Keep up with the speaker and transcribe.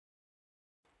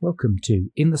Welcome to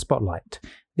In the Spotlight.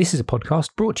 This is a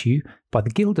podcast brought to you by the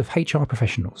Guild of HR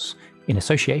Professionals in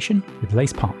association with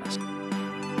Lace Partners.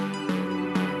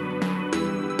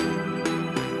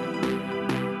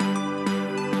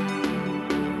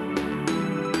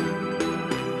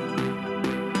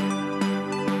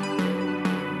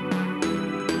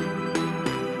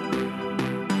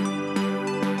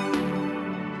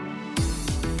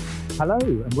 Hello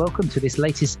and welcome to this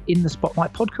latest In the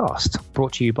Spotlight podcast,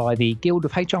 brought to you by the Guild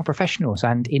of HR Professionals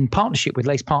and in partnership with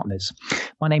Lace Partners.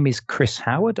 My name is Chris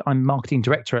Howard. I'm Marketing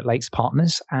Director at Lace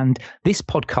Partners, and this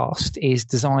podcast is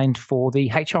designed for the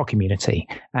HR community.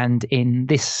 And in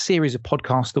this series of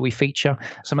podcasts that we feature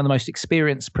some of the most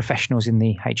experienced professionals in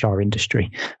the HR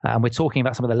industry. And we're talking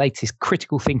about some of the latest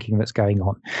critical thinking that's going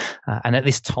on. And at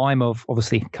this time of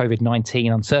obviously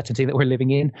COVID-19 uncertainty that we're living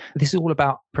in, this is all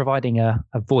about providing a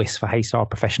voice for HR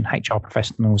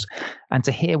professionals, and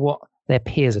to hear what their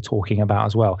peers are talking about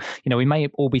as well. You know, we may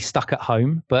all be stuck at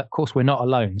home, but of course we're not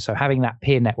alone. So having that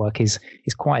peer network is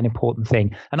quite an important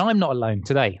thing. And I'm not alone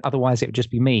today. Otherwise, it would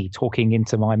just be me talking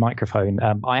into my microphone.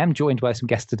 I am joined by some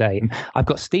guests today. I've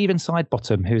got Stephen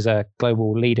Sidebottom, who's a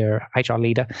global leader, HR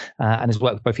leader, and has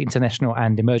worked with both international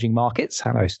and emerging markets.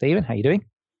 Hello, Stephen. How are you doing?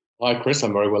 Hi, Chris.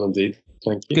 I'm very well indeed.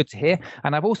 Thank you. Good to hear.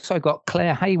 And I've also got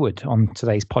Claire Hayward on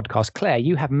today's podcast. Claire,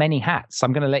 you have many hats.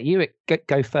 I'm going to let you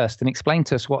go first and explain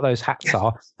to us what those hats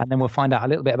are, and then we'll find out a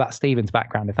little bit about Stephen's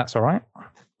background, if that's all right.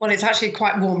 Well, it's actually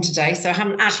quite warm today, so I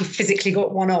haven't actually physically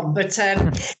got one on. But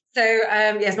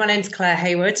yes, my name's Claire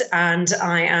Hayward, and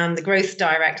I am the Growth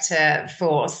Director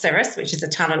for Cirrus, which is a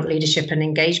talent leadership and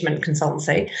engagement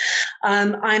consultancy.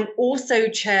 I'm also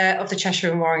Chair of the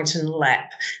Cheshire and Warrington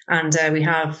LEP, and we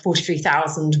have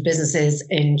 43,000 businesses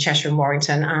in Cheshire and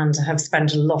Warrington, and have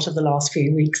spent a lot of the last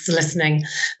few weeks listening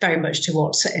very much to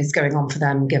what is going on for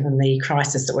them, given the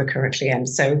crisis that we're currently in.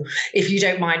 So if you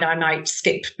don't mind, I might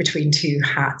skip between two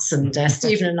hats. And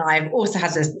Stephen and I have also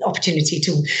had the opportunity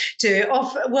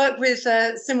to work with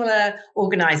similar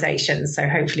organisations. So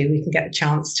hopefully we can get the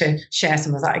chance to share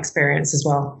some of that experience as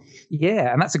well.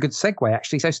 Yeah, and that's a good segue,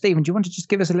 actually. So, Stephen, do you want to just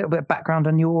give us a little bit of background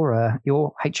on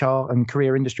your HR and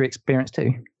career industry experience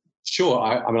too? Sure.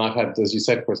 I mean, I've had, as you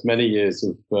said, Chris, many years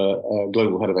of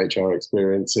global head of HR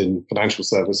experience in financial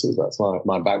services. That's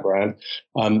my background.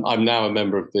 I'm now a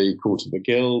member of the Court of the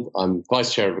Guild. I'm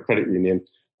vice chair of a credit union.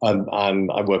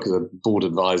 And I work as a board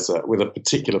advisor with a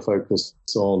particular focus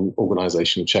on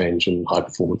organizational change and high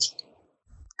performance.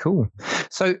 Cool.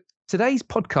 So today's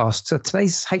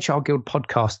HR Guild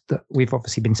podcast that we've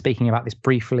obviously been speaking about this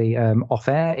briefly off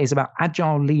air is about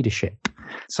agile leadership.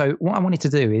 So what I wanted to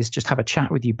do is just have a chat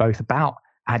with you both about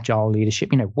agile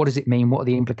leadership. You know, what does it mean? What are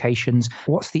the implications?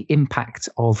 What's the impact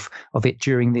of it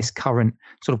during this current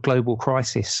sort of global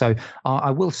crisis? So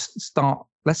I will start.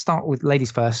 Let's start with ladies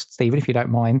first, Stephen, if you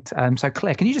don't mind. So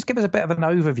Claire, can you just give us a bit of an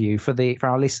overview for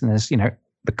our listeners, you know,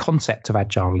 the concept of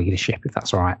agile leadership, if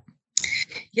that's all right?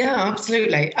 Yeah,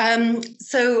 absolutely.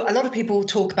 So a lot of people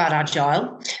talk about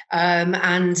agile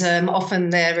and often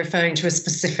they're referring to a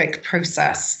specific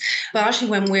process. But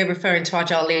actually, when we're referring to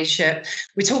agile leadership,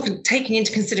 we're taking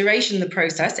into consideration the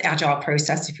process, agile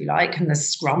process, if you like, and the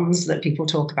scrums that people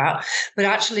talk about. But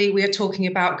actually, we are talking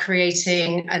about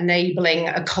enabling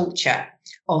a culture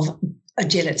of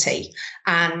agility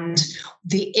and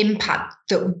the impact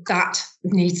that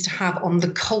needs to have on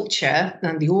the culture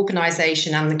and the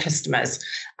organization and the customers.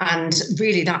 And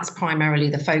really, that's primarily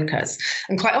the focus.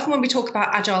 And quite often when we talk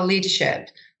about agile leadership,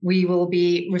 we will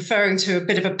be referring to a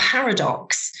bit of a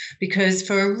paradox, because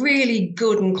for a really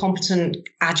good and competent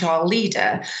agile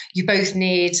leader, you both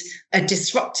need a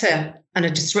disruptor and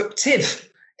a disruptive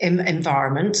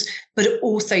environment, but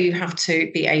also you have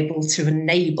to be able to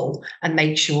enable and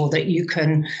make sure that you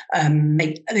can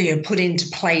put into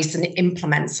place and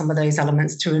implement some of those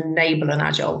elements to enable an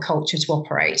agile culture to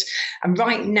operate. And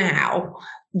right now,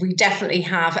 we definitely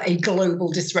have a global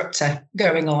disruptor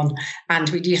going on, and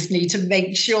we just need to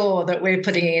make sure that we're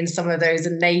putting in some of those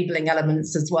enabling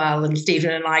elements as well. And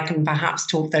Stephen and I can perhaps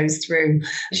talk those through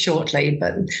shortly,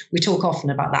 but we talk often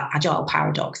about that agile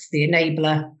paradox, the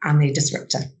enabler and the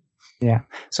disruptor. Yeah.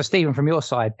 So Stephen, from your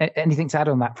side, anything to add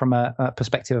on that from a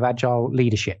perspective of agile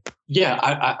leadership? Yeah,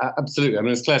 I absolutely. I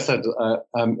mean, as Claire said,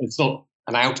 it's not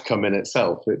an outcome in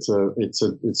itself. It's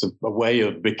a way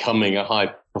of becoming a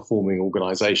high performing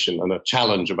organization and a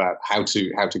challenge about how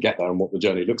to get there and what the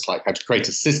journey looks like, how to create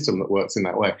a system that works in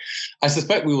that way. I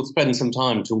suspect we will spend some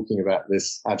time talking about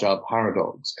this agile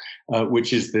paradox,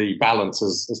 which is the balance,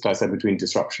 as Claire said, between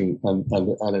disruption and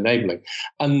enabling.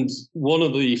 And one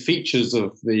of the features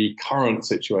of the current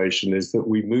situation is that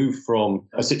we move from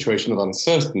a situation of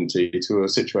uncertainty to a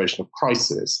situation of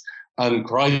crisis. And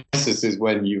crisis is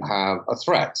when you have a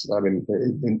threat. I mean,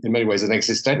 in many ways,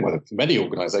 for many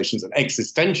organizations, an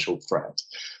existential threat.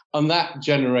 And that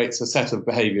generates a set of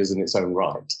behaviors in its own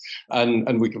right.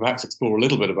 And we can perhaps explore a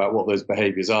little bit about what those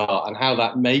behaviors are and how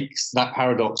that makes that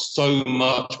paradox so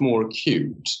much more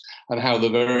acute, and how the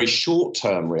very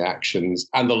short-term reactions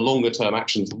and the longer-term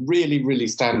actions really, really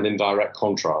stand in direct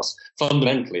contrast.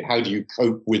 Fundamentally, how do you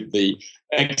cope with the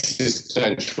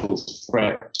existential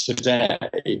threat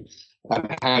today?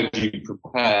 And how do you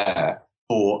prepare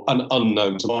for an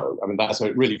unknown tomorrow? I mean, so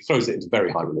it really throws it into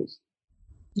very high relief.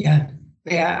 Yeah.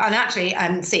 Yeah, and actually,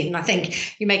 Stephen, I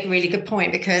think you make a really good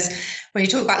point, because when you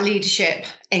talk about leadership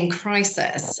in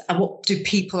crisis and what do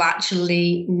people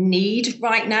actually need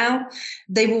right now,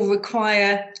 they will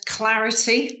require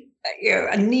clarity,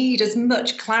 and need as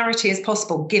much clarity as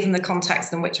possible given the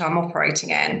context in which I'm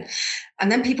operating in.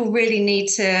 And then people really need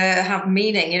to have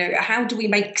meaning. How do we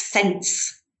make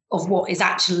sense of what is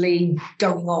actually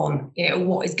going on,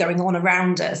 what is going on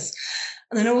around us?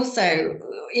 And then also,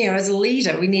 as a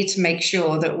leader, we need to make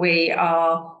sure that we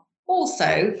are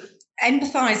also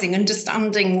empathizing,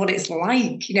 understanding what it's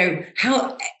like,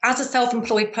 how, as a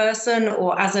self-employed person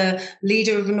or as a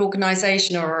leader of an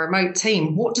organization or a remote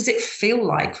team, what does it feel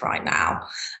like right now?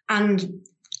 And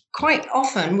quite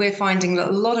often we're finding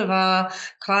that a lot of our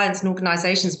clients and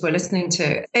organizations we're listening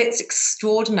to, it's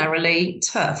extraordinarily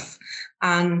tough.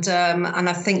 And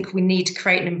I think we need to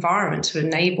create an environment to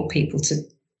enable people to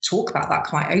talk about that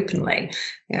quite openly.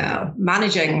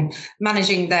 Managing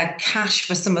their cash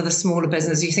for some of the smaller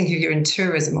businesses. You think if you're in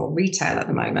tourism or retail at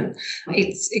the moment,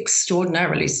 it's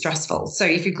extraordinarily stressful. So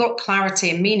if you've got clarity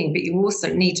and meaning, but you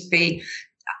also need to be,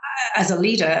 as a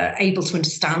leader, able to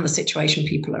understand the situation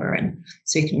people are in,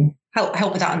 so you can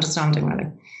help with that understanding, really.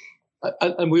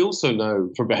 And we also know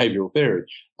from behavioural theory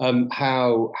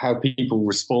how people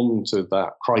respond to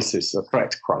that crisis, a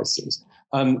threat crisis.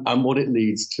 And what it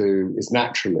leads to is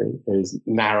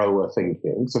narrower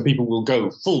thinking. So people will go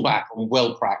full back on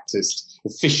well-practiced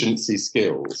efficiency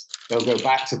skills. They'll go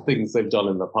back to things they've done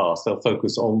in the past. They'll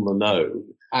focus on the know.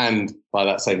 And by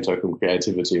that same token,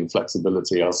 creativity and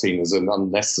flexibility are seen as an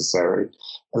unnecessary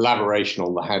elaboration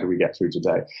on the how do we get through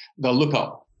today. They'll look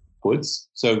upwards.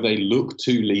 So they look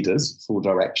to leaders for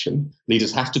direction.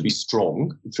 Leaders have to be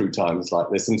strong through times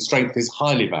like this, and strength is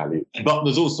highly valued. But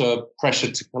there's also a pressure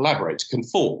to collaborate, to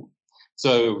conform.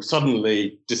 So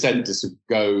suddenly disagreement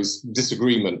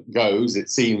goes.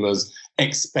 It's seen as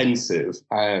expensive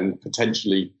and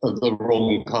potentially the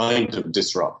wrong kind of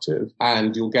disruptive.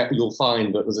 And you'll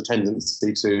find that there's a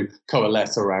tendency to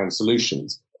coalesce around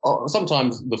solutions.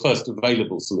 Sometimes the first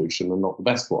available solution and not the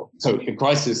best one. So in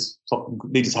crisis,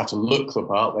 leaders have to look the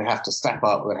part, they have to step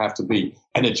up, they have to be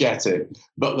energetic,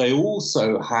 but they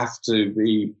also have to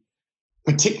be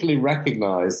particularly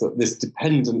recognize that this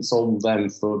dependence on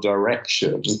them for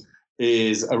direction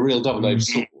is a real double-edged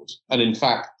sword. And in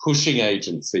fact, pushing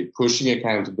agency, pushing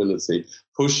accountability,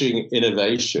 pushing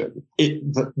innovation, it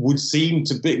would seem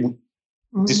to be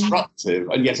disruptive,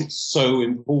 and yet it's so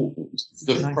important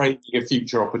to framing a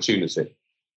future opportunity.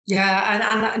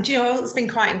 Yeah, and what's been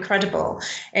quite incredible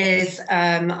is,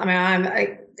 I'm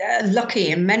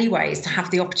lucky in many ways to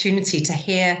have the opportunity to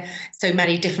hear so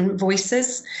many different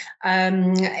voices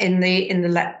in the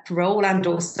LEP role, and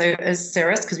also as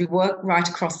Cirrus, because we work right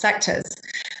across sectors.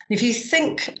 And if you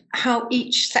think how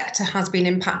each sector has been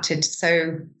impacted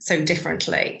so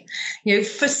differently,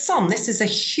 for some, this is a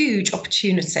huge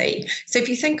opportunity. So if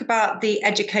you think about the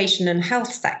education and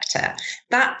health sector,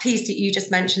 that piece that you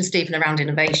just mentioned, Stephen, around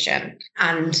innovation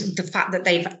and the fact that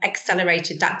they've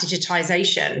accelerated that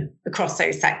digitization across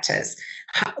those sectors,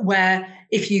 where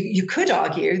if you could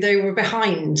argue they were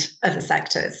behind other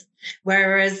sectors,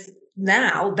 whereas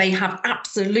now they have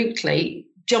absolutely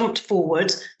jumped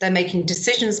forward. They're making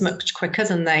decisions much quicker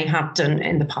than they have done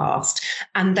in the past.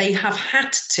 And they have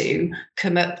had to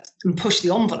come up and push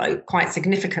the envelope quite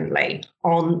significantly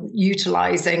on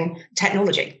utilizing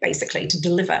technology, basically, to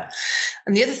deliver.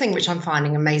 And the other thing which I'm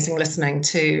finding amazing listening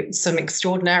to some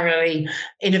extraordinarily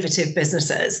innovative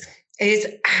businesses is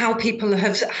how people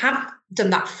have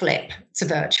done that flip to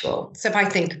virtual. So if I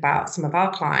think about some of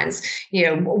our clients,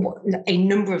 a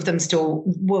number of them still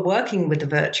were working with the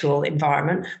virtual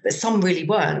environment, but some really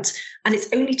weren't. And it's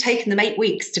only taken them 8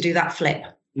 weeks to do that flip.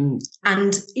 And,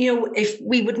 if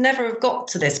we would never have got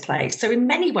to this place. So in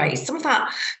many ways, some of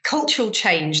that cultural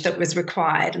change that was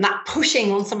required and that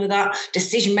pushing on some of that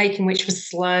decision making, which was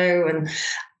slow, and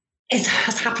it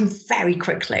has happened very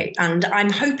quickly. And I'm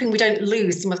hoping we don't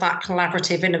lose some of that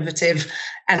collaborative, innovative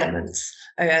elements.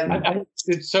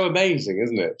 It's so amazing,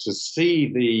 isn't it, to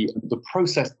see the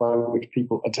process by which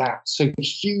people adapt so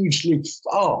hugely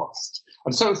fast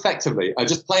and so effectively. I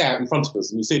just play out in front of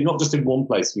us, and you see it not just in one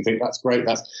place. And you think that's great.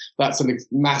 That's a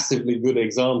massively good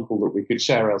example that we could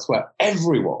share elsewhere.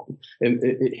 Everyone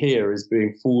here is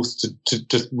being forced to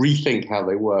just rethink how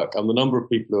they work, and the number of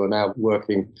people who are now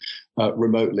working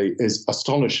remotely is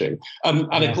astonishing. And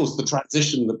of course, the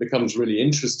transition that becomes really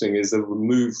interesting is a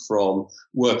move from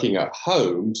working at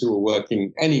home to a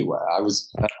working anywhere. I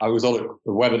was on a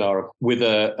webinar with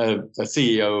a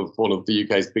CEO of one of the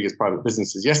UK's biggest private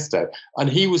businesses yesterday, and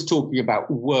he was talking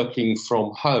about working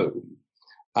from home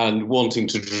and wanting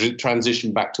to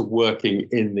transition back to working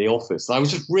in the office. I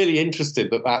was just really interested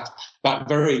that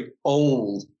very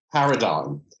old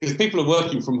paradigm, because people are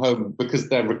working from home because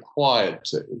they're required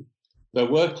to. They're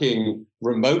working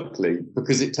remotely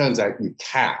because it turns out you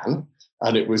can,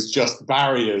 and it was just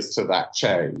barriers to that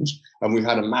change. And we've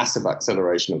had a massive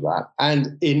acceleration of that.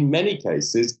 And in many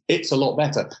cases, it's a lot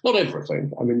better. Not everything.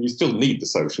 I mean, you still need the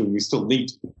social, you still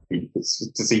need to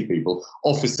see people.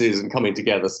 Offices and coming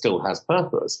together still has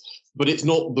purpose, but it's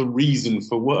not the reason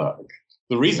for work.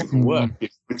 The reason for work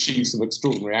is to achieve some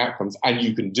extraordinary outcomes, and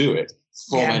you can do it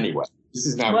from anywhere. This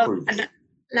is now proven.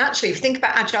 And actually, if you think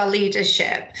about agile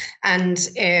leadership, and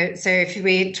so if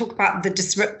we talk about the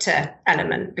disruptor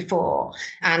element before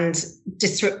and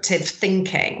disruptive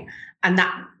thinking, and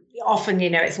that often,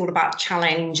 it's all about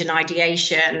challenge and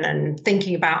ideation and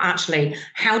thinking about actually,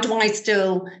 how do I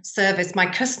still service my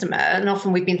customer? And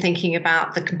often we've been thinking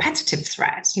about the competitive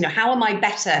threat. How am I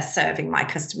better serving my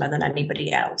customer than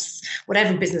anybody else,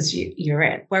 whatever business you're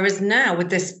in? Whereas now with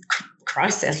this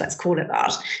crisis, let's call it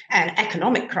that, an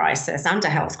economic crisis and a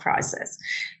health crisis,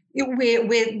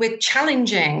 we're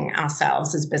challenging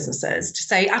ourselves as businesses to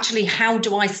say, actually, how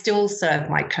do I still serve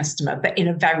my customer, but in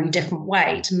a very different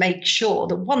way, to make sure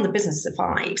that, one, the business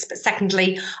survives, but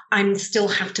secondly, I still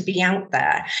have to be out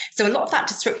there. So a lot of that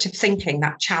disruptive thinking,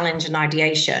 that challenge and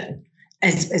ideation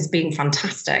has been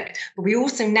fantastic. But we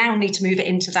also now need to move it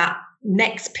into that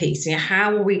next piece.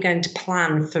 How are we going to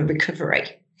plan for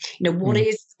recovery? What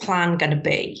is the plan going to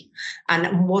be,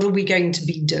 and what are we going to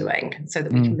be doing so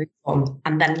that we can move on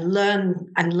and then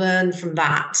learn from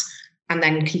that, and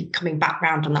then keep coming back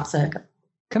round on that circuit.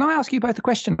 Can I ask you both a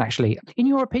question, actually? In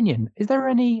your opinion, is there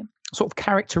any sort of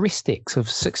characteristics of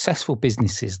successful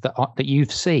businesses that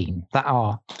you've seen that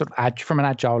are sort of from an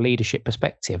agile leadership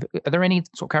perspective? Are there any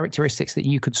sort of characteristics that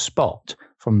you could spot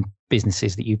from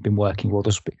businesses that you've been working with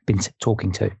or been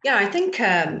talking to? Yeah, I think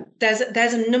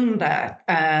there's a number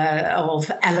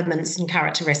of elements and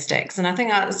characteristics, and I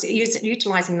think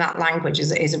utilising that language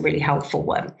is a really helpful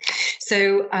one.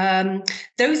 So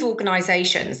those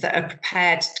organisations that are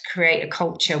prepared to create a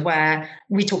culture where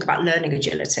we talk about learning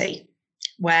agility,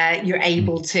 where you're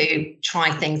able to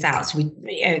try things out. So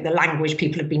the language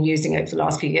people have been using over the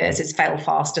last few years is fail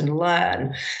fast and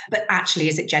learn. But actually,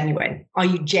 is it genuine? Are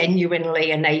you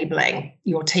genuinely enabling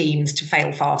your teams to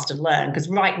fail fast and learn? Because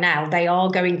right now they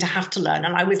are going to have to learn.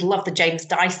 And I always love the James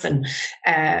Dyson.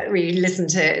 We listen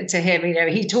to him.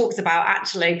 He talks about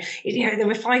actually, there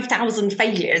were 5,000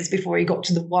 failures before he got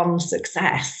to the one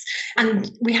success.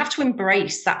 And we have to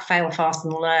embrace that fail fast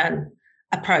and learn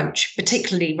approach,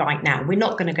 particularly right now. We're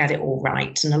not going to get it all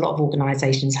right, and a lot of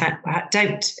organisations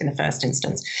don't in the first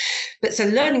instance. But so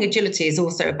learning agility is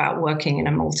also about working in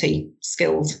a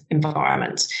multi-skilled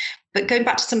environment. But going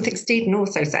back to something Stephen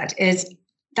also said, is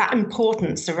that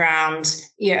importance around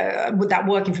with that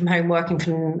working from home, working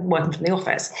from the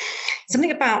office.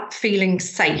 Something about feeling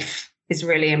safe is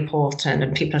really important,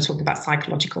 and people are talking about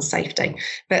psychological safety,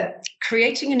 but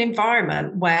creating an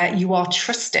environment where you are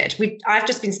trusted. I've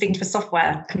just been speaking to a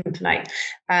software company,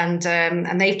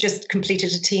 and they've just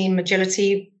completed a team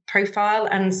agility profile,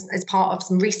 and as part of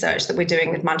some research that we're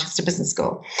doing with Manchester Business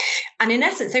School. And in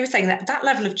essence, they were saying that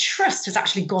level of trust has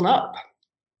actually gone up,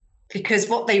 because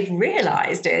what they've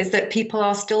realized is that people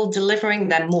are still delivering,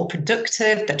 they're more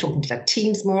productive, they're talking to their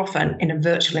teams more often in a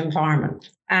virtual environment.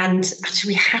 And actually,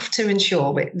 we have to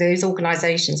ensure with those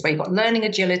organizations where you've got learning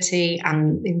agility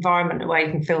and the environment where you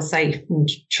can feel safe and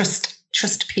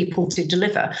trust people to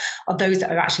deliver are those that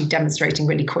are actually demonstrating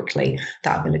really quickly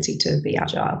that ability to be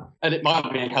agile. And it might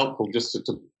be helpful just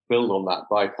to build on that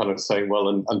by kind of saying, well,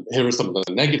 and here are some of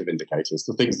the negative indicators,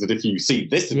 the things that if you see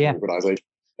this in an organization,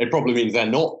 It probably means they're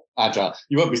not agile.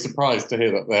 You won't be surprised to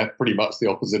hear that they're pretty much the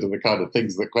opposite of the kind of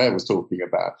things that Claire was talking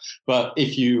about. But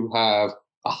if you have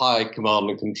a high command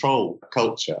and control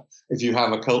culture, if you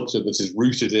have a culture that is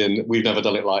rooted in, we've never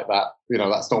done it like that,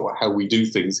 that's not how we do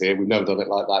things here, we've never done it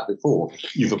like that before,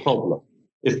 you've a problem.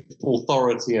 If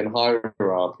authority and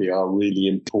hierarchy are really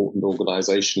important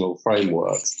organizational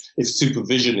frameworks, if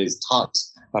supervision is tight,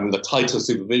 the tighter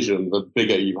supervision, the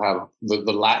bigger you have,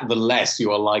 the less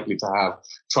you are likely to have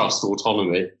trust,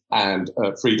 autonomy, and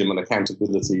freedom and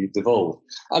accountability devolve.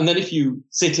 And then if you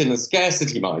sit in a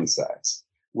scarcity mindset,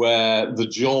 where the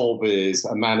job is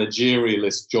a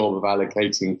managerialist job of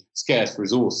allocating scarce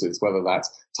resources, whether that's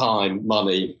time,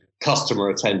 money, customer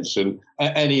attention,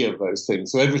 any of those things.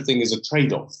 So everything is a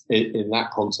trade-off in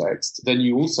that context. Then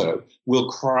you also will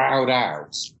crowd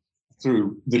out,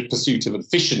 through the pursuit of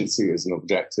efficiency as an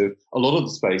objective, a lot of the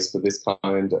space for this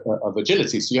kind of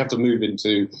agility. So you have to move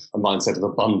into a mindset of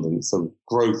abundance, a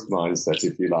growth mindset,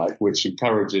 if you like, which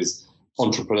encourages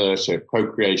entrepreneurship,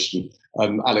 co-creation.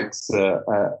 Alex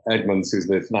Edmonds, who's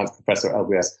the finance professor at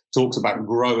LBS, talks about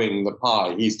growing the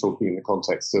pie. He's talking in the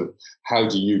context of how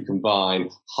do you combine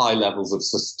high levels of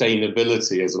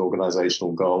sustainability as an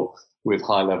organizational goal with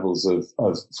high levels of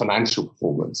financial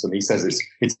performance. And he says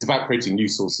it's about creating new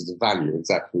sources of value,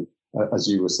 exactly as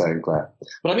you were saying, Claire.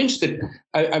 But I'm interested,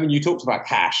 you talked about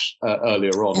cash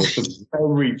earlier on. It's a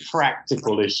very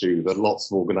practical issue that lots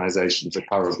of organizations are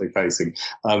currently facing.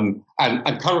 And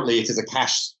currently it is a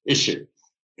cash issue.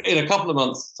 In a couple of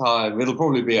months' time, it'll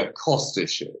probably be a cost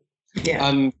issue. Yeah.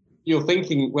 And you're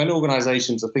thinking, when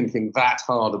organizations are thinking that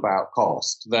hard about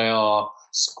cost, they are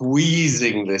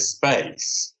squeezing this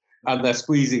space. And they're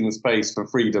squeezing the space for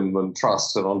freedom and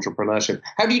trust and entrepreneurship.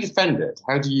 How do you defend it?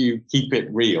 How do you keep it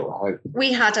real?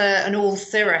 We had an all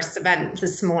Cirrus event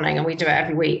this morning, and we do it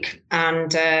every week. And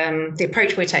the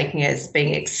approach we're taking is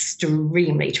being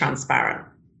extremely transparent.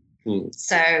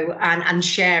 So, and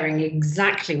sharing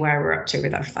exactly where we're up to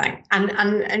with everything. And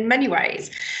in many ways,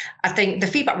 I think the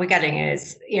feedback we're getting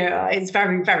is, it's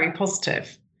very, very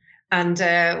positive. And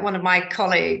one of my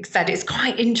colleagues said, it's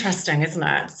quite interesting, isn't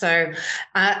it? So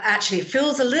actually, it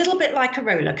feels a little bit like a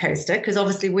roller coaster, because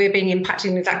obviously we're being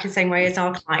impacted in exactly the same way as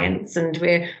our clients, and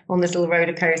we're on this little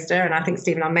roller coaster. And I think,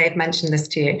 Stephen, I may have mentioned this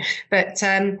to you, but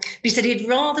he said he'd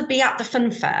rather be at the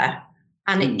fun fair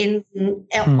and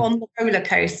on the roller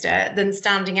coaster than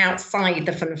standing outside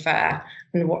the fun fair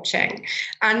and watching.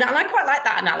 And I quite like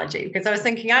that analogy, because I was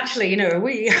thinking, actually,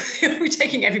 we're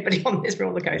taking everybody on this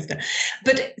roller coaster.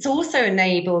 But it's also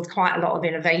enabled quite a lot of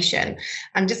innovation.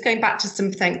 And just going back to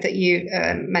something that you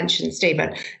mentioned,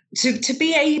 Stephen, to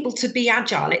be able to be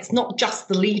agile, it's not just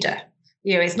the leader.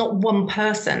 It's not one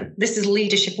person. This is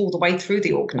leadership all the way through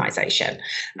the organization.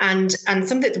 And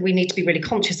something that we need to be really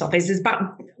conscious of is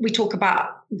we talk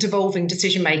about devolving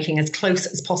decision-making as close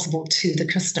as possible to the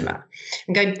customer.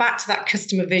 And going back to that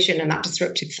customer vision and that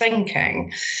disruptive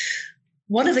thinking,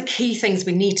 one of the key things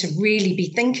we need to really be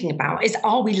thinking about is,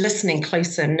 are we listening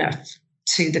close enough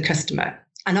to the customer?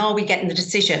 And are we getting the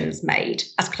decisions made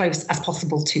as close as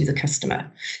possible to the customer,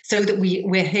 so that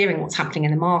we're hearing what's happening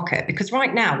in the market? Because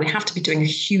right now we have to be doing a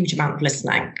huge amount of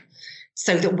listening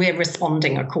so that we're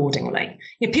responding accordingly.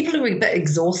 People are a bit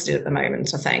exhausted at the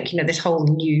moment, I think. This whole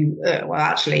new,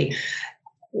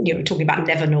 we're talking about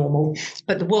never normal,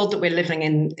 but the world that we're living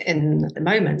in at the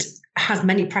moment has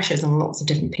many pressures on lots of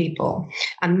different people.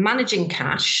 And managing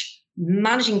cash,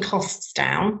 managing costs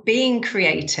down, being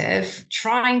creative,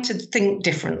 trying to think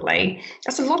differently,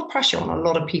 that's a lot of pressure on a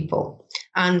lot of people.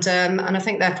 And I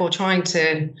think, therefore, trying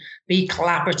to be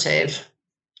collaborative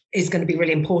is going to be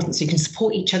really important, so you can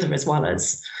support each other as well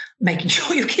as making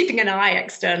sure you're keeping an eye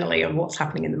externally on what's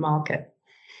happening in the market.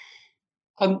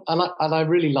 And I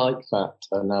really like that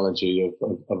analogy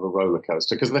of a roller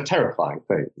coaster, because they're terrifying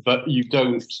things, but you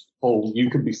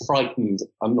can be frightened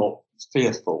and not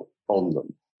fearful on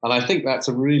them. And I think that's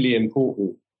a really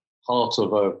important part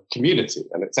of a community.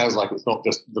 And it sounds like it's not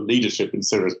just the leadership in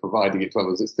Cirrus providing it to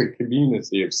others, it's the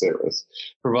community of Cirrus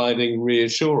providing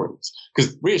reassurance.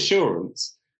 Because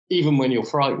reassurance, even when you're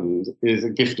frightened, is a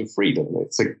gift of freedom.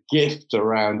 It's a gift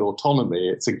around autonomy.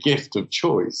 It's a gift of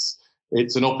choice.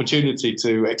 It's an opportunity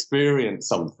to experience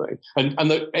something. And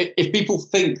if people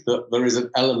think that there is an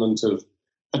element of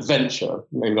adventure,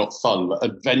 maybe not fun, but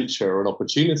adventure and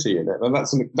opportunity in it, and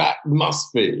that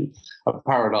must be a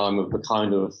paradigm of the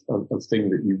kind of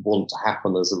thing that you want to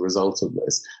happen as a result of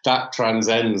this. That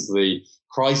transcends the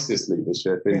crisis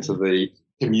leadership into the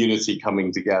community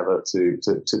coming together to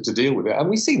deal with it. And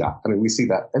we see that. We see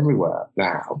that everywhere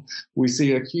now. We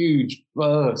see a huge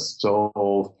burst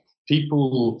of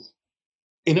people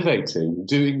innovating,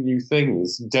 doing new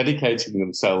things, dedicating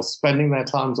themselves, spending their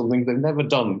times on things they've never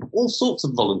done, all sorts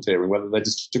of volunteering, whether they're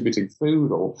distributing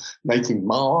food or making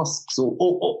masks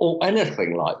or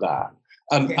anything like that.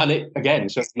 And it, again,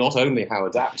 shows not only how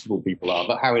adaptable people are,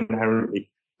 but how inherently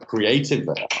creative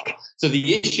they are. So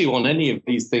the issue on any of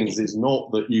these things is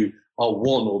not that you are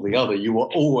one or the other. You are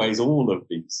always all of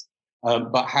these.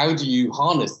 But how do you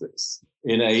harness this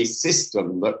in a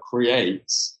system that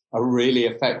creates a really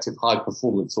effective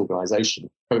high-performance organization?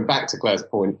 Going back to Claire's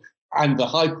point, and the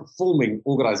high-performing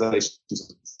organizations of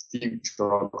the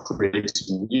future are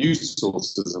creating new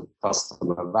sources of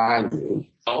customer value,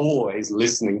 are always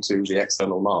listening to the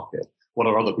external market. What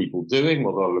are other people doing?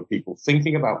 What are other people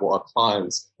thinking about? What are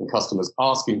clients and customers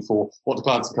asking for? What do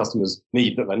clients and customers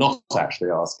need that they're not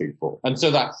actually asking for? And so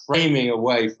that framing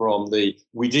away from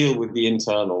we deal with the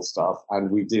internal stuff and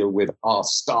we deal with our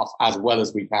stuff as well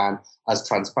as we can, as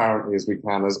transparently as we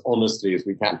can, as honestly as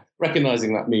we can,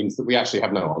 recognizing that means that we actually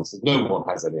have no answers. No one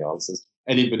has any answers.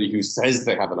 Anybody who says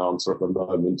they have an answer at the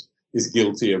moment is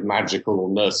guilty of magical or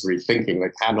nursery thinking.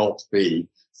 They cannot be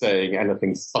saying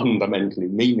anything fundamentally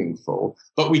meaningful,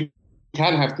 but we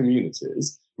can have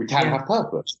communities, we can have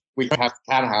purpose, we can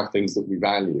have things that we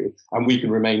value, and we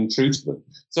can remain true to them.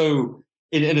 So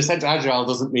in a sense, agile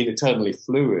doesn't mean eternally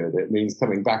fluid. It means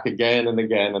coming back again and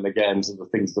again and again to the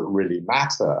things that really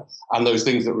matter. And those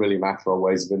things that really matter are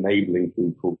ways of enabling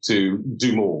people to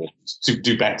do more, to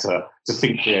do better, to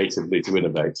think creatively, to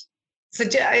innovate. So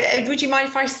would you mind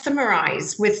if I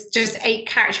summarize with just 8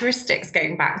 characteristics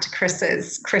going back to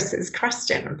Chris's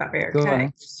question? Would that be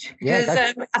okay?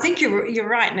 Because I think you're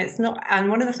right. And it's not, and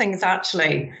one of the things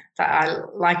actually that I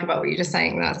like about what you're just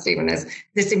saying there, Stephen, is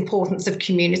this importance of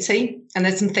community. And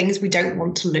there's some things we don't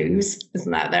want to lose, isn't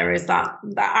there? There is that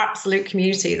absolute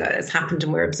community that has happened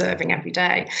and we're observing every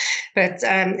day. But,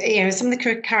 some of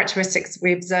the characteristics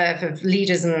we observe of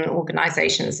leaders and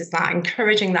organizations is that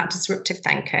encouraging that disruptive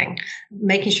thinking,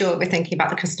 making sure that we're thinking about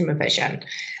the customer vision.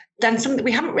 Then something that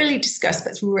we haven't really discussed,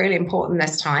 but it's really important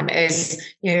this time is,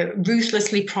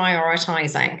 ruthlessly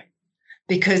prioritizing.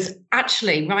 Because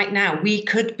actually, right now, we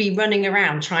could be running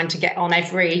around trying to get on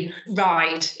every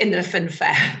ride in the fun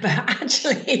fair, but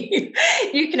actually,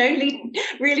 you can only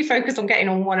really focus on getting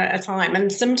on one at a time. And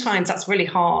sometimes that's really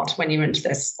hard when you're under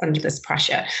this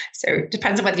pressure. So it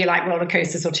depends on whether you like roller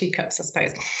coasters or teacups, I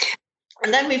suppose.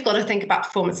 And then we've got to think about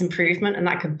performance improvement, and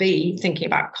that could be thinking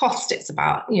about cost. It's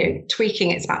about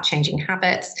tweaking. It's about changing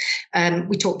habits.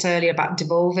 We talked earlier about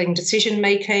devolving decision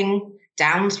making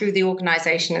down through the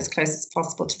organization as close as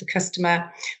possible to the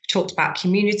customer. We talked about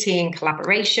community and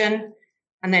collaboration.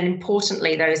 And then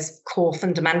importantly, those core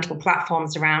fundamental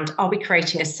platforms around, are we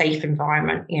creating a safe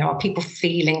environment? Are people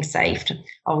feeling safe?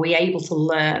 Are we able to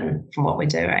learn from what we're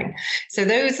doing? So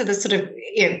those are the sort of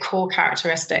core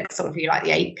characteristics, sort of the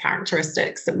 8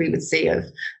 characteristics that we would see of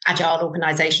agile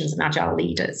organizations and agile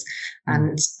leaders.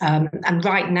 And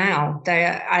right now,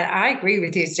 I agree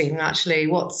with you, Stephen. Actually,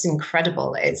 what's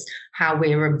incredible is how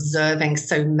we're observing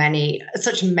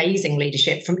such amazing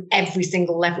leadership from every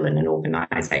single level in an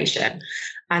organization.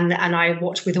 And I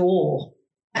watch with awe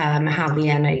how the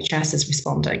NHS is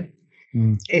responding.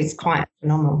 It's quite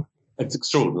phenomenal. It's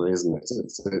extraordinary, isn't it?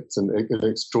 It's an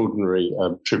extraordinary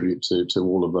tribute to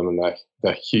all of them and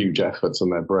their huge efforts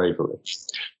and their bravery.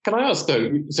 Can I ask,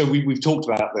 though, so we've talked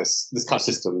about this kind of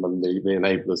system and the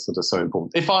enablers that are so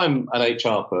important. If I'm an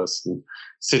HR person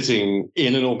sitting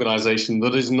in an organization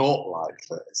that is not like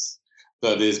this,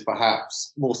 that is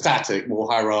perhaps more static, more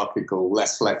hierarchical,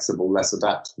 less flexible, less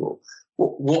adaptable,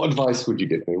 what advice would you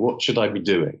give me? What should I be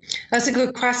doing? That's a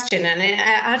good question. And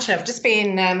actually, I've just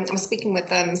been, I was speaking with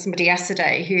somebody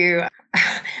yesterday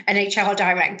an HR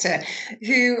director,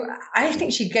 who I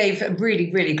think she gave a really,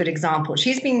 really good example.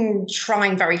 She's been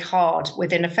trying very hard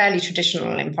within a fairly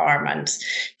traditional environment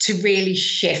to really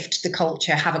shift the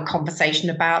culture, have a conversation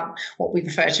about what we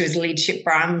refer to as a leadership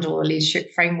brand or a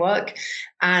leadership framework,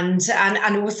 and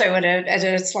also at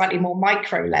a slightly more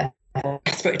micro level,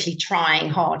 desperately trying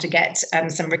hard to get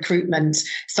some recruitment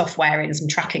software in, some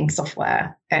tracking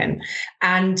software in,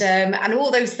 and all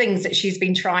those things that she's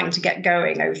been trying to get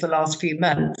going over the last few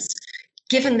months.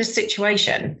 Given the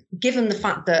situation, given the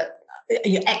fact that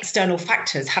external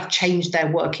factors have changed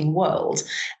their working world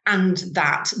and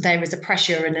that there is a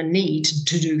pressure and a need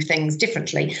to do things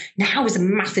differently, now is a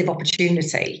massive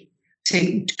opportunity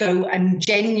to go and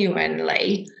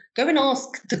genuinely go and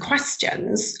ask the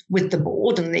questions with the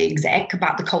board and the exec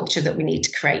about the culture that we need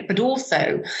to create. But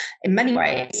also, in many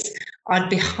ways, I'd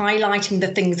be highlighting the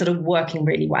things that are working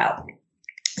really well.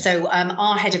 So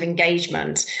our head of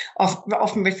engagement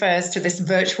often refers to this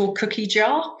virtual cookie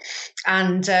jar.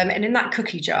 And in that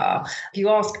cookie jar, you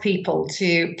ask people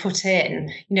to put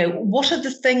in, what are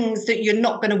the things that you're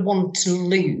not going to want to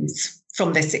lose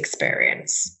from this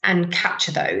experience, and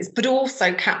capture those, but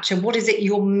also capture what is it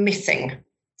you're missing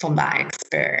from that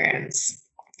experience,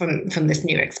 from this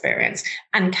new experience,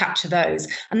 and capture those.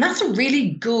 And that's a really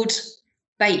good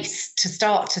base to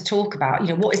start to talk about,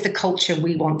 what is the culture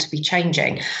we want to be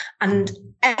changing. And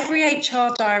every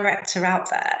HR director out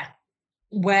there,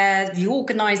 where the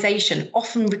organization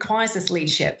often requires this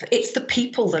leadership, it's the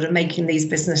people that are making these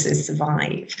businesses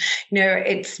survive.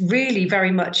 It's really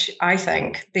very much, I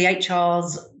think, the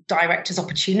HR's director's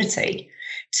opportunity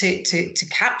to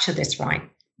capture this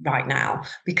right now,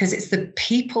 because it's the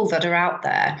people that are out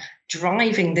there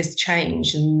driving this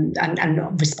change and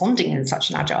responding in such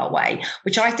an agile way,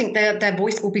 which I think their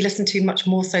voice will be listened to much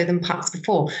more so than perhaps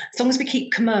before. As long as we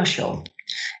keep commercial,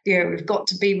 we've got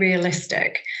to be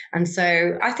realistic. And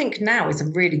so I think now is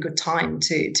a really good time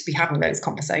to be having those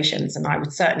conversations. And I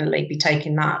would certainly be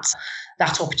taking that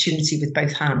opportunity with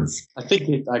both hands. I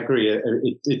agree.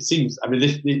 It seems,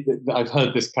 I've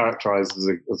heard this characterized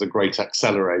as a great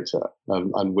accelerator,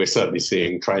 and we're certainly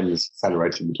seeing trends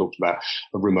accelerating. We talked about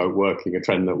remote working, a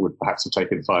trend that would perhaps have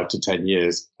taken 5 to 10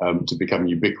 years to become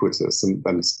ubiquitous, and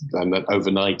that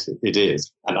overnight it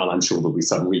is. And I'm sure there'll be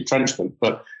some retrenchment,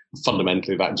 but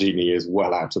fundamentally that genie is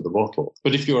well out of the bottle.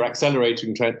 But if you're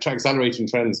accelerating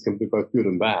trends can be both good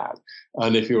and bad.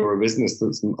 And if you're a business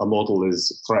that's a model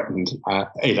is threatened,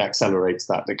 it accelerates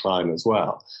that decline as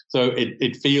well. So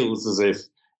it feels as if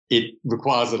it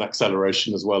requires an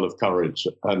acceleration as well of courage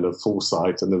and of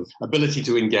foresight and of ability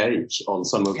to engage on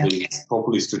some of these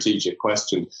properly strategic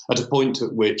questions at a point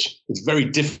at which it's very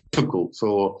difficult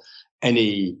for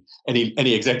any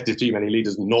executive team, any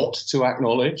leaders not to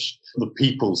acknowledge the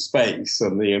people space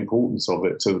and the importance of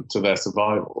it to their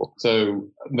survival. So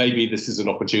maybe this is an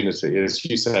opportunity, as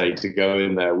you say, to go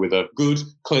in there with a good,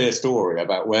 clear story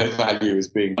about where value is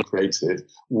being created,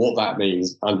 what that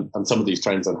means, and some of these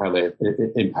trends and how they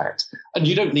impact. And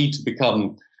you don't need to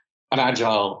become an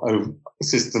agile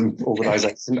system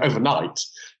organization overnight.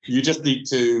 You just need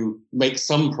to make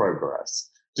some progress,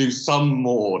 do some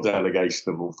more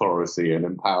delegation of authority and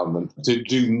empowerment, to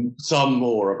do some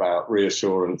more about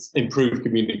reassurance, improve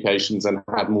communications, and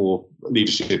have more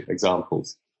leadership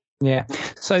examples. Yeah.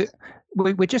 So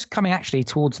we're just coming actually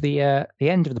towards the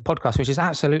end of the podcast, which has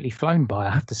absolutely flown by,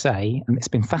 I have to say. And it's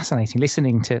been fascinating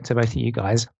listening to both of you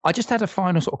guys. I just had a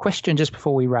final sort of question just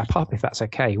before we wrap up, if that's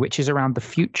okay, which is around the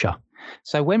future.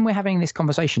 So when we're having this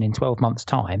conversation in 12 months'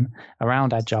 time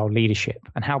around agile leadership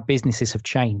and how businesses have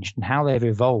changed and how they've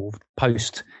evolved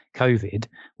post-COVID,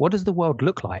 what does the world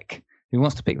look like? Who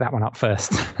wants to pick that one up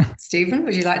first? Stephen,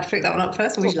 would you like to pick that one up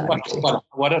first? Or would you like me to?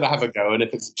 Why don't I have a go? And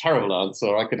if it's a terrible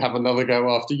answer, I could have another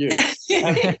go after you.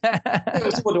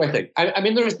 So what do I think? I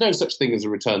mean, there is no such thing as a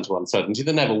return to uncertainty.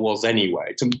 There never was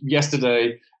anyway.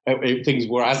 Yesterday, things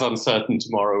were as uncertain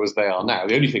tomorrow as they are now.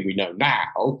 The only thing we know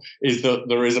now is that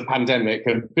there is a pandemic,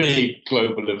 a big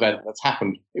global event that's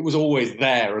happened. It was always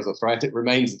there as a threat. It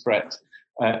remains a threat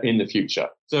in the future.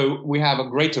 So we have a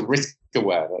greater risk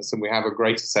awareness and we have a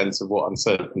greater sense of what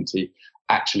uncertainty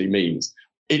actually means.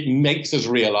 It makes us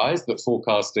realize that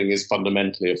forecasting is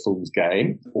fundamentally a fool's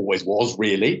game, always was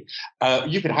really.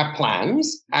 You can have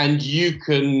plans and you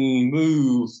can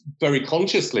move very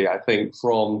consciously, I think,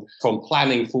 from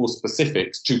planning for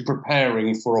specifics to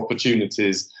preparing for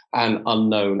opportunities and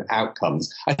unknown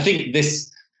outcomes. I think this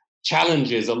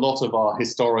challenges a lot of our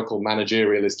historical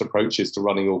managerialist approaches to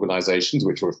running organizations,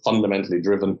 which were fundamentally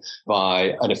driven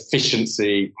by an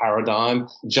efficiency paradigm,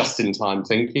 just-in-time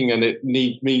thinking. And it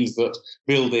means that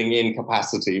building in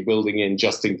capacity, building in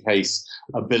just-in-case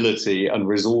ability and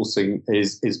resourcing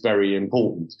is very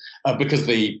important because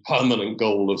the permanent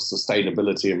goal of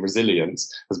sustainability and resilience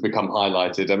has become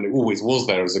highlighted. I mean, it always was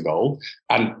there as a goal.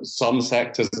 And some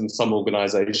sectors and some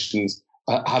organizations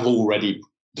have already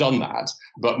done that,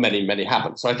 but many, many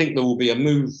haven't. So I think there will be a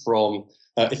move from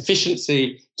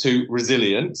efficiency to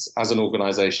resilience as an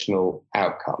organizational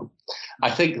outcome.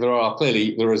 I think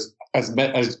there is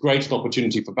as great an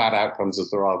opportunity for bad outcomes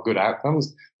as there are good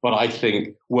outcomes, but I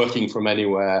think working from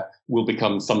anywhere will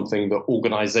become something that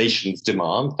organizations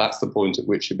demand. That's the point at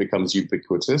which it becomes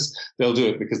ubiquitous. They'll do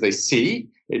it because they see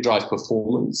it drives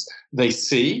performance. They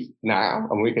see now,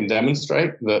 and we can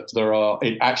demonstrate that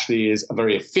it actually is a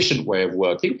very efficient way of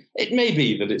working. It may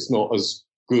be that it's not as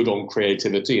good on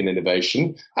creativity and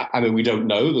innovation. I mean, we don't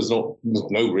know. There's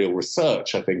no real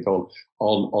research, I think,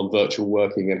 on virtual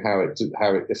working and how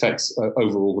it affects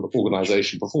overall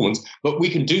organization performance. But we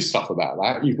can do stuff about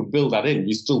that. You can build that in.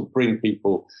 You still bring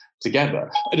people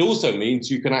together. It also means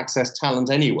you can access talent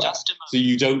anywhere. So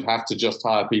you don't have to just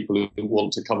hire people who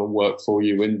want to come and work for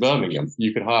you in Birmingham.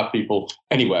 You can hire people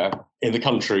anywhere in the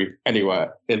country,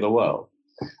 anywhere in the world.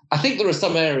 I think there are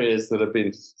some areas that have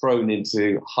been thrown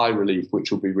into high relief,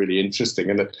 which will be really interesting.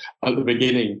 And at the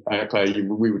beginning, Claire,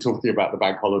 we were talking about the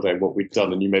bank holiday and what we'd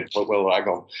done, and you made, well, hang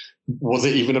on, was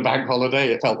it even a bank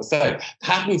holiday? It felt the same.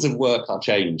 Patterns of work are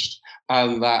changed.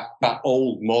 And that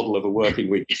old model of a working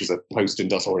week, which is a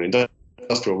post-industrial or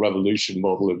industrial revolution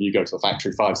model of you go to the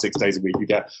factory 5-6 days a week, you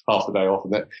get half the day off.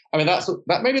 And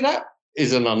that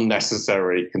is an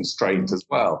unnecessary constraint as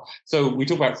well. So we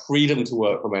talk about freedom to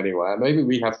work from anywhere. Maybe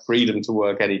we have freedom to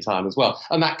work anytime as well.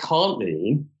 And that can't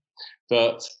mean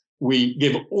that we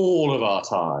give all of our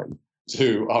time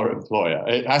to our employer.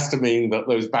 It has to mean that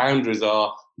those boundaries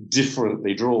are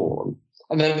differently drawn.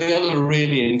 And then the other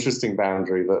really interesting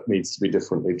boundary that needs to be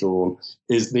differently drawn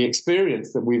is the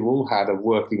experience that we've all had of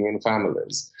working in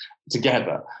families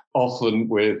together, often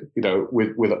with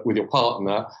your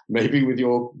partner, maybe with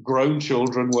your grown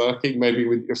children working, maybe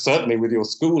certainly with your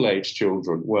school-age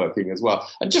children working as well,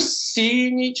 and just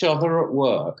seeing each other at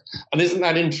work. And isn't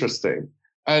that interesting?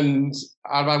 And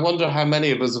I wonder how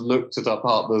many of us have looked at our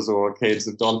partners or our kids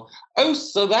and gone, "Oh,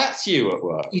 so that's you at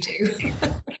work." You do.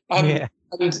 Yeah.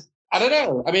 And I don't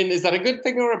know. I mean, is that a good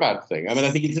thing or a bad thing? I mean, I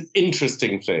think it's an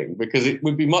interesting thing, because it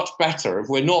would be much better if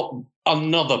we're not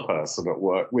another person at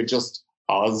work. We're just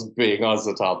us being us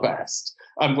at our best.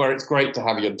 And where it's great to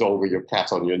have your dog or your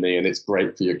cat on your knee, and it's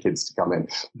great for your kids to come in.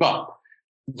 But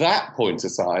that point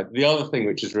aside, the other thing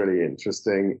which is really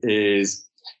interesting is,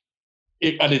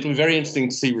 and it'll be very interesting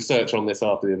to see research on this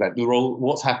after the event,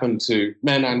 what's happened to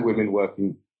men and women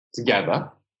working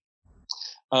together.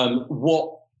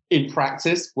 What, in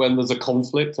practice, when there's a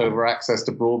conflict over access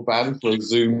to broadband for a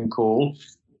Zoom call,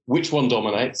 which one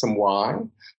dominates and why?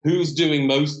 Who's doing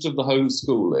most of the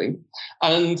homeschooling?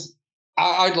 And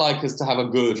I'd like us to have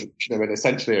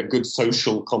essentially a good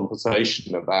social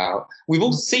conversation about, we've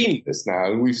all seen this now,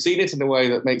 and we've seen it in a way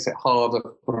that makes it harder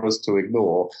for us to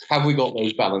ignore. Have we got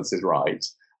those balances right?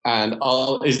 And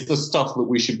is the stuff that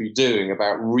we should be doing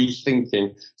about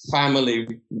rethinking family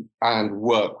and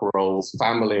work roles,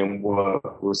 family and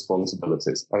work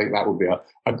responsibilities? I think that would be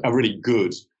a really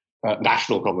good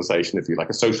national conversation, if you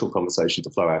like, a social conversation to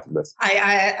flow out of this.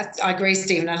 I agree,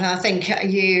 Stephen, and I think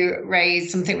you raised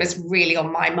something that was really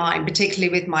on my mind, particularly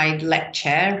with my LEC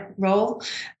chair role,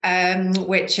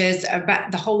 which is about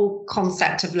the whole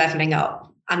concept of levelling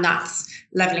up, and that's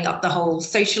levelling up the whole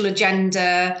social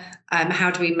agenda.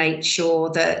 How do we make sure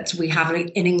that we have an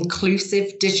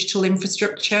inclusive digital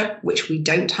infrastructure, which we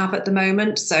don't have at the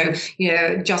moment? So,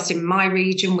 just in my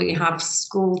region, we have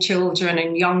school children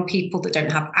and young people that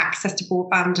don't have access to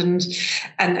broadband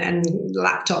and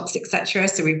laptops, etc.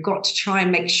 So we've got to try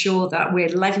and make sure that we're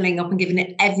levelling up and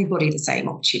giving everybody the same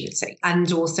opportunity.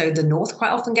 And also the North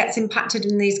quite often gets impacted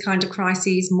in these kind of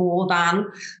crises more than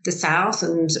the South,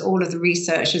 and all of the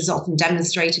research has often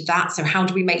demonstrated that. So how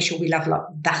do we make sure we level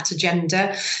up that agenda?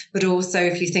 But also,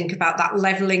 if you think about that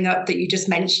levelling up that you just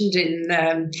mentioned in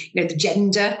the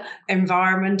gender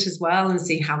environment as well, and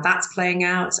see how that's playing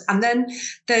out. And then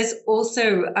there's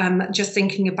also just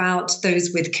thinking about those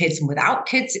with kids and without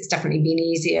kids. It's definitely been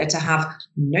easier to have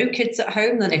no kids at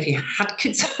home than if you had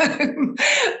kids at home,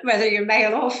 whether you're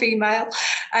male or female.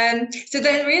 So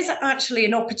there is actually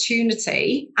an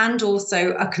opportunity and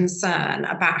also a concern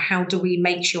about how do we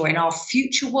make sure in our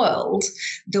future world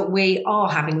that we are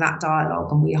having that dialogue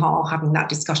and we are having that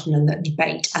discussion and that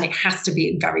debate, and it has to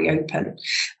be very open.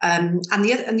 And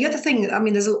the other thing, I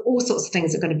mean, there's all sorts of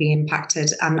things that are going to be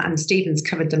impacted, and Stephen's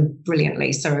covered them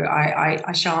brilliantly, so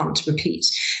I shan't repeat.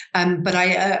 But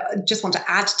I just want to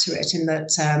add to it in that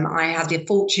I had the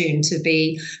fortune to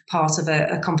be part of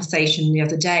a conversation the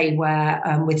other day where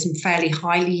with some fairly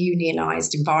highly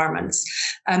unionized environments,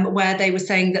 where they were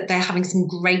saying that they're having some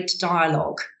great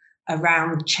dialogue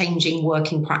around changing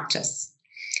working practice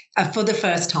for the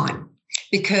first time,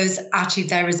 because actually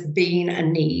there has been a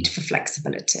need for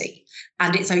flexibility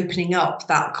and it's opening up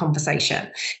that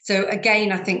conversation. So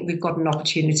again, I think we've got an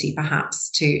opportunity perhaps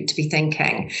to be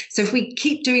thinking. So if we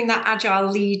keep doing that agile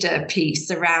leader piece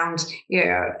around,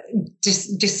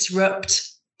 disrupt,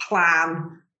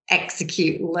 plan,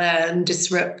 execute, learn,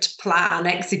 disrupt, plan,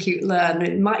 execute, learn.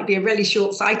 It might be a really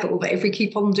short cycle, but if we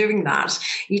keep on doing that,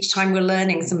 each time we're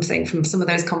learning something from some of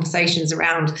those conversations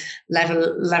around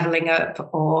leveling up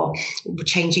or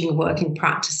changing working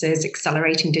practices,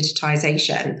 accelerating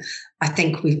digitization, I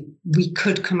think we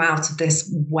could come out of this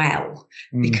well,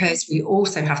 because we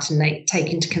also have to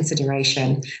take into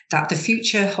consideration that the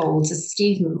future holds, as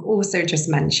Stephen also just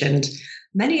mentioned,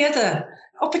 many other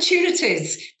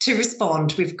opportunities to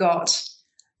respond. We've got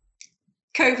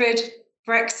COVID,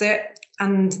 Brexit,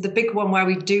 and the big one where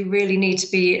we do really need to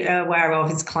be aware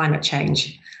of is climate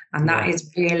change. And that is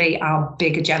really our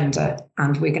big agenda.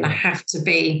 And we're going to have to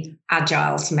be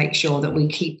agile to make sure that we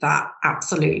keep that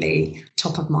absolutely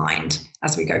top of mind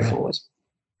as we go forward.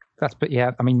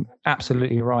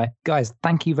 Absolutely right. Guys,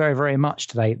 thank you very, very much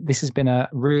today. This has been a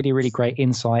really, really great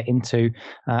insight into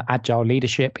agile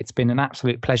leadership. It's been an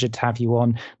absolute pleasure to have you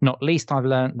on. Not least, I've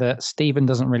learned that Stephen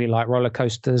doesn't really like roller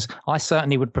coasters. I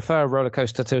certainly would prefer a roller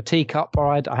coaster to a teacup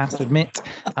ride, I have to admit.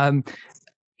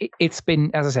 It's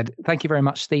been, as I said, thank you very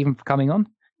much, Stephen, for coming on.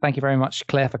 Thank you very much,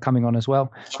 Claire, for coming on as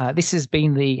well. This has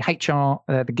been the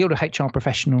Guild of HR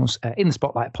Professionals in the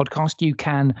Spotlight podcast. You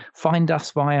can find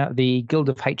us via the Guild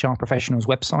of HR Professionals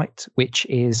website, which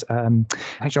is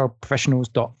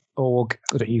hrprofessionals.org.uk.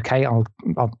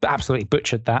 I'll absolutely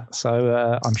butchered that,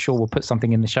 so I'm sure we'll put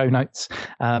something in the show notes.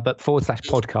 But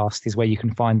 /podcast is where you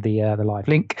can find the live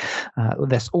link.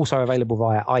 That's also available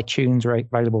via iTunes, or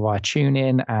available via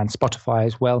TuneIn and Spotify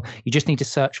as well. You just need to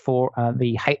search for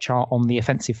the HR on the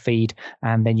Offensive feed,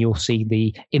 and then you'll see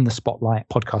the In the Spotlight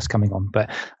podcast coming on. But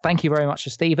thank you very much to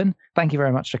Stephen. Thank you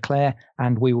very much to Claire,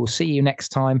 and we will see you next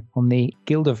time on the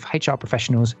Guild of HR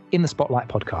Professionals in the Spotlight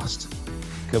podcast.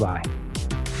 Goodbye.